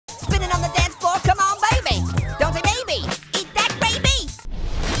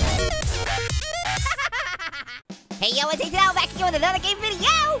it's ATL back again with another game video.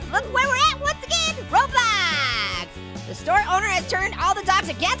 Look where we're at once again, Roblox. The store owner has turned all the dogs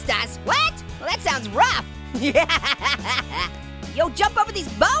against us. What? Well, that sounds rough. Yo, jump over these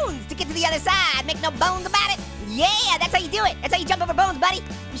bones to get to the other side. Make no bones about it. Yeah, that's how you do it. That's how you jump over bones, buddy.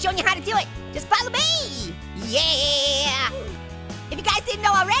 I'm showing you how to do it. Just follow me. Yeah. If you guys didn't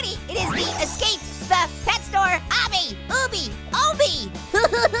know already, it is the Escape the Pet Store OBBY. OBBY.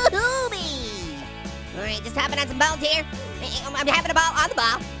 All right, just hopping on some balls here. I'm having a ball on the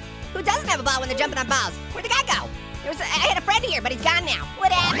ball. Who doesn't have a ball when they're jumping on balls? Where'd the guy go? I had a friend here, but he's gone now.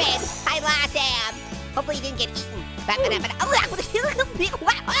 What happened? I lost him. Hopefully he didn't get eaten. Oh,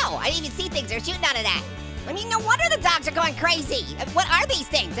 I didn't even see things. They're shooting out of that. I mean, no wonder the dogs are going crazy. What are these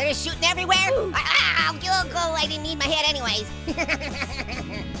things? They're just shooting everywhere? I didn't need my head anyways.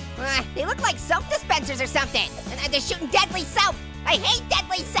 They look like soap dispensers or something. And they're shooting deadly soap. I hate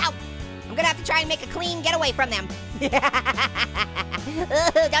deadly soap. I'm gonna have to try and make a clean getaway from them. Don't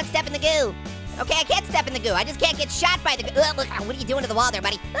step in the goo. Okay, I can't step in the goo. I just can't get shot by the goo. What are you doing to the wall there,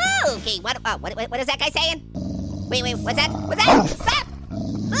 buddy? Oh, okay, what is that guy saying? Wait, what's that? What's that? Stop!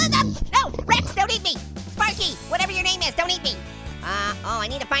 No, Rex, don't eat me. Sparky, whatever your name is, don't eat me. Oh, I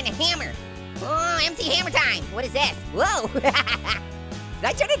need to find a hammer. Oh, MC hammer time. What is this? Whoa. Did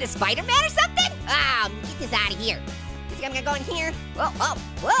I turn into Spider-Man or something? Get this out of here. I'm gonna go in here.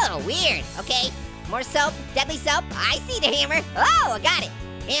 Whoa, weird. Okay, more soap, deadly soap. I see the hammer. Oh, I got it.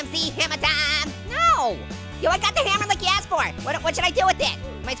 MC hammer time. No. Yo, I got the hammer like you asked for. What should I do with it?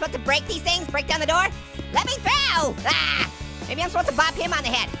 Am I supposed to break these things? Break down the door? Let me through. Maybe I'm supposed to bop him on the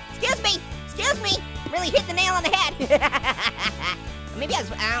head. Excuse me. Really hit the nail on the head. Maybe I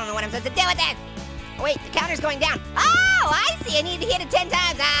don't know what I'm supposed to do with this. Oh, wait, the counter's going down. Oh, I see. I need to hit it 10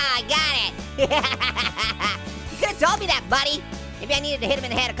 times. I got it. You could have told me that, buddy. Maybe I needed to hit him in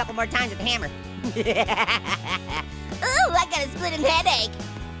the head a couple more times with the hammer. Ooh, I got a splitting headache.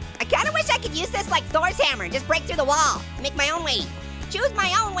 I kind of wish I could use this like Thor's hammer and just break through the wall. Make my own way. Choose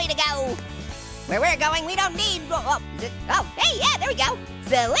my own way to go. Where we're going, we don't need. Hey, yeah, there we go.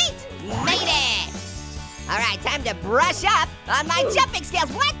 Sweet, made it. All right, time to brush up on my jumping skills.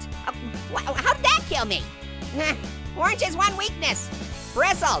 What? How did that kill me? Orange has one weakness,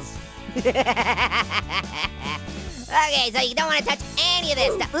 bristles. Okay, so you don't want to touch any of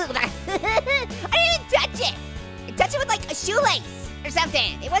this stuff. I didn't even touch it. I touched it with like a shoelace or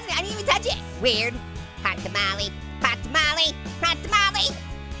something. I didn't even touch it. Weird. Hot tamale, hot tamale, hot tamale.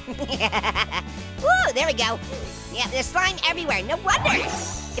 Woo, there we go. Yeah, there's slime everywhere. No wonder.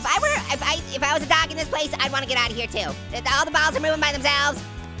 If I was a dog in this place, I'd want to get out of here too. All the balls are moving by themselves.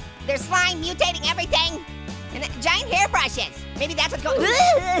 There's slime mutating everything. And giant hairbrushes. Maybe that's what's going on.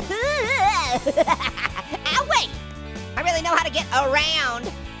 Ow, wait. I really know how to get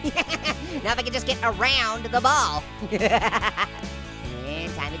around. Now if I can just get around the ball. And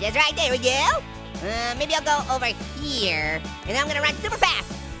time it is right, there we go. Maybe I'll go over here. And then I'm gonna run super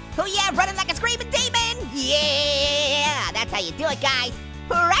fast. Oh yeah, running like a screaming demon. Yeah, that's how you do it, guys.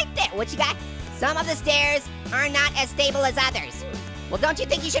 Right there, what you got? Some of the stairs are not as stable as others. Well, don't you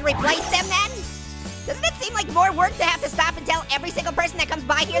think you should replace them then? Doesn't it seem like more work to have to stop and tell every single person that comes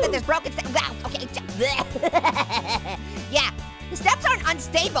by here that there's broken steps? Wow, okay. Yeah, the steps aren't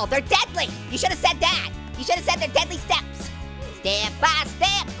unstable, they're deadly. You should have said that. You should have said they're deadly steps. Step by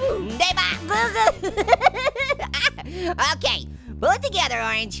step, day by. Okay, pull it together,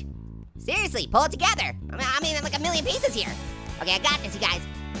 Orange. Seriously, pull it together. I mean, I'm like a million pieces here. Okay, I got this, you guys.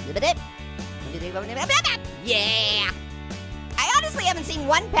 Yeah. I honestly haven't seen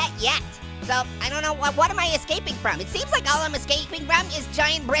one pet yet. So, I don't know, what am I escaping from? It seems like all I'm escaping from is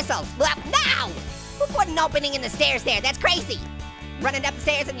giant bristles. No! Who put an opening in the stairs there? That's crazy. Running up the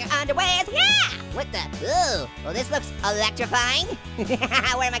stairs in your underwears. Yeah! What the? Ooh. Well, this looks electrifying.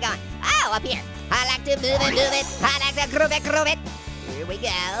 Where am I going? Oh, up here. I like to move it. I like to groove it. Here we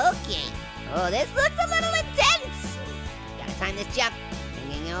go. Okay. Oh, this looks a little intense. Gotta time this jump.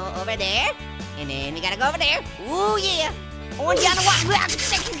 And then go over there. And then we gotta go over there. Ooh, yeah. Orange on the wall.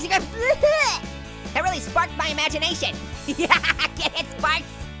 That really sparked my imagination. Get it, sparks?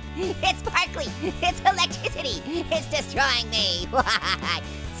 It's sparkly. It's electricity. It's destroying me.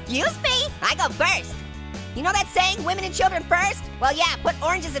 Excuse me? I go first. You know that saying, women and children first? Well, yeah, put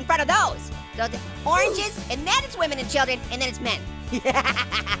oranges in front of those. So oranges, and then it's women and children, and then it's men.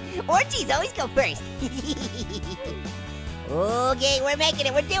 Oranges always go first. Okay, we're making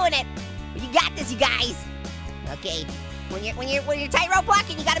it. We're doing it. You got this, you guys. Okay. When you're tightrope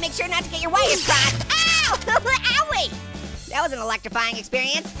walking, you gotta make sure not to get your wires crossed. Ow! Owie! That was an electrifying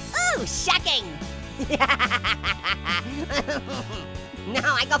experience. Ooh, shocking!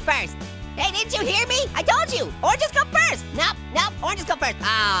 No, I go first. Hey, didn't you hear me? I told you. Oranges go first. Nope, nope. Oranges go first.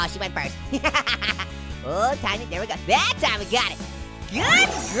 Oh, she went first. Oh, time it. There we go. That time we got it. Good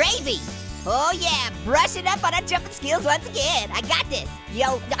gravy. Oh, yeah. Brushing up on our jumping skills once again. I got this.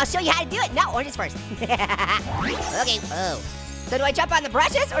 Yo, I'll show you how to do it. No, oranges first. Okay. Oh. So do I jump on the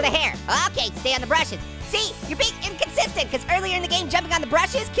brushes or the hair? Okay, stay on the brushes. See, you're being inconsistent because earlier in the game, jumping on the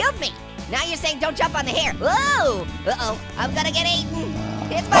brushes killed me. Now you're saying don't jump on the hair. Whoa! Uh-oh, I'm gonna get eaten.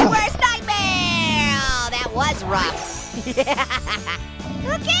 It's my worst nightmare! Oh, that was rough.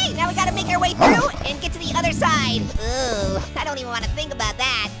 Okay, now we gotta make our way through and get to the other side. Ooh, I don't even want to think about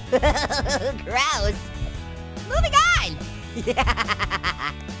that. Gross. Moving on.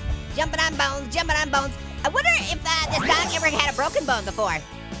 Jumping on bones, jumping on bones. I wonder if this dog ever had a broken bone before.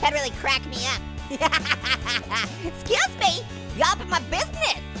 That really cracked me up. Excuse me, y'all up in my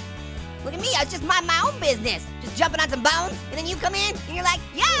business. Look at me, I was just mind my own business. Just jumping on some bones, and then you come in, and you're like,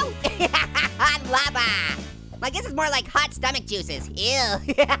 yo! Hot lava. Well, I guess it's more like hot stomach juices. Ew.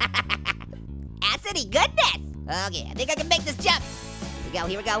 Acidy goodness. Okay, I think I can make this jump. Here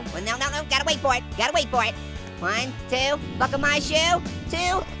we go. Well, no, gotta wait for it. Gotta wait for it. 1, 2, buckle my shoe.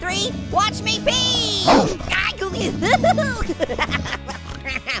 2, 3, watch me pee!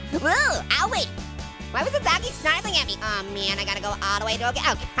 Whoa, owie! Why was the doggy snarling at me? Oh man, I gotta go all the way to okay.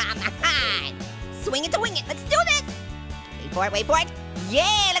 Oh, come on! Swing it to wing it. Let's do this! Wait for it, wait for it.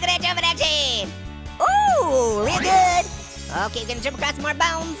 Yeah, look at that jumping action! Ooh, real good! Okay, gonna jump across some more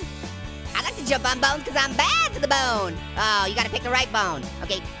bones. I like to jump on bones because I'm bad to the bone. Oh, you gotta pick the right bone.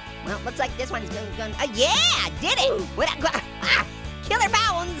 Okay, well, looks like this one's going. Oh yeah, did it! Killer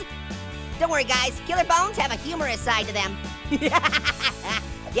bones! Don't worry, guys. Killer bones have a humorous side to them.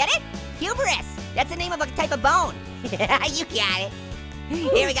 Get it? Humorous. That's the name of a type of bone. You got it.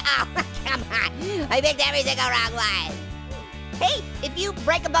 Here we go. Oh, come on. I picked every single wrong one. Hey, if you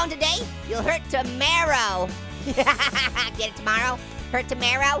break a bone today, you'll hurt tomorrow. Get it tomorrow? Hurt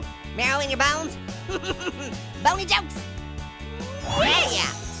tomorrow? Marrow in your bones? Bony jokes.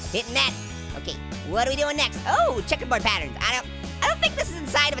 Yeah. Hitting that. Okay, what are we doing next? Oh, checkerboard patterns. I don't think this is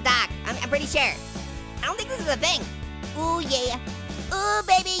inside of a dog. I'm pretty sure. I don't think this is a thing. Ooh, yeah. Ooh,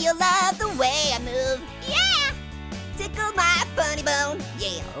 baby, you'll love the way I move. Yeah! Tickle my funny bone.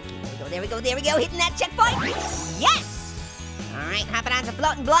 Yeah, okay, there we go. Hitting that checkpoint. Yes! All right, hopping on some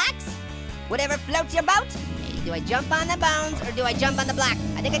floating blocks. Whatever floats your boat. Hey, do I jump on the bones or do I jump on the block?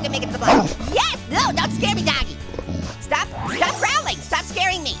 I think I can make it to the block. Yes! No, don't scare me, doggy. Stop growling. Stop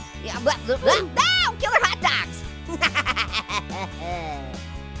scaring me. Yeah, no, killer hot dogs.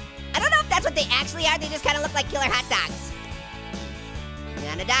 I don't know if that's what they actually are. They just kind of look like killer hot dogs.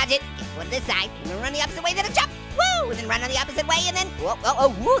 I'm gonna dodge it. Okay, go to this side. I'm gonna run the opposite way, then a jump. Woo! And then run on the opposite way, and then whoa,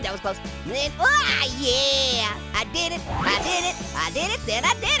 that was close. And then yeah! I did it. Then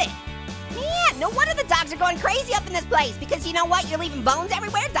I did it. Man, no wonder the dogs are going crazy up in this place. Because you know what? You're leaving bones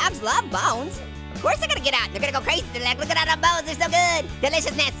everywhere. Dogs love bones. Of course they're gonna get out. They're gonna go crazy. They're like, look at all the bones. They're so good.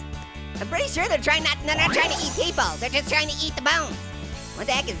 Deliciousness. I'm pretty sure they're not trying to eat people. They're just trying to eat the bones. What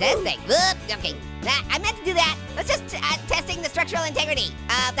the heck is this thing? Oops, okay, I meant to do that. Let's just testing the structural integrity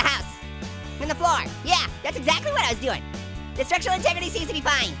of the house. And the floor. Yeah, that's exactly what I was doing. The structural integrity seems to be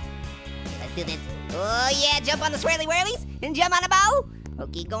fine. Okay, let's do this. Oh yeah, jump on the swirly whirlies and jump on the bow.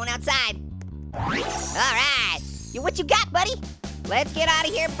 Okay, going outside. All right, what you got, buddy? Let's get out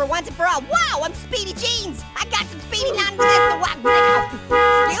of here for once and for all. Wow, I'm Speedy Jeans. I got some speedy non-resistant walk.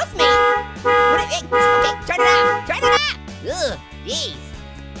 Excuse me. Okay, turn it off. Ugh, jeez.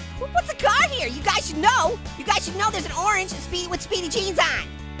 What's a car here? You guys should know. There's an orange with Speedy Jeans on.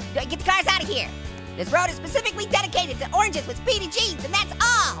 Get the cars out of here. This road is specifically dedicated to oranges with Speedy Jeans, and that's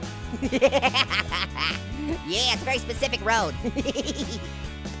all. Yeah, it's a very specific road.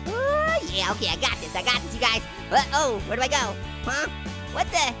 Yeah, okay, I got this, you guys. Where do I go? Huh? What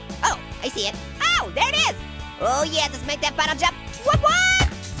the? Oh, I see it. Oh, there it is. Oh, yeah, let's make that final jump. What?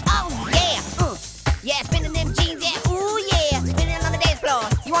 Oh, yeah. Yeah, spinning them jeans, yeah. Ooh, yeah. Spinning on the dance floor.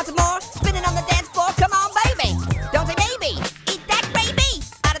 You want some more? Spinning on the dance floor. Come on, baby. Don't say maybe. Eat that gravy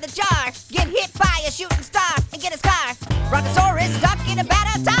out of the jar. Get hit by a shooting star and get a scar. Brontosaurus stuck in a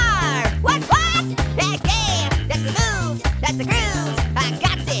battle tar. What? Heck yeah. That's the moves. That's the grooves. I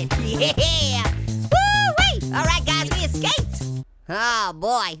got it. Yeah. Woo-wee. All right, guys, we escaped. Oh,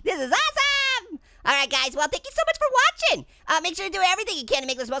 boy. This is awesome. All right, guys. Well, thank you so much for watching. Make sure to do everything you can to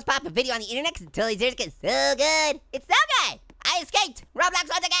make this most popular video on the internet because until these years get so good. It's so good. I escaped Roblox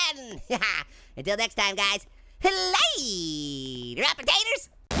once again. Until next time, guys. Later, potatoes.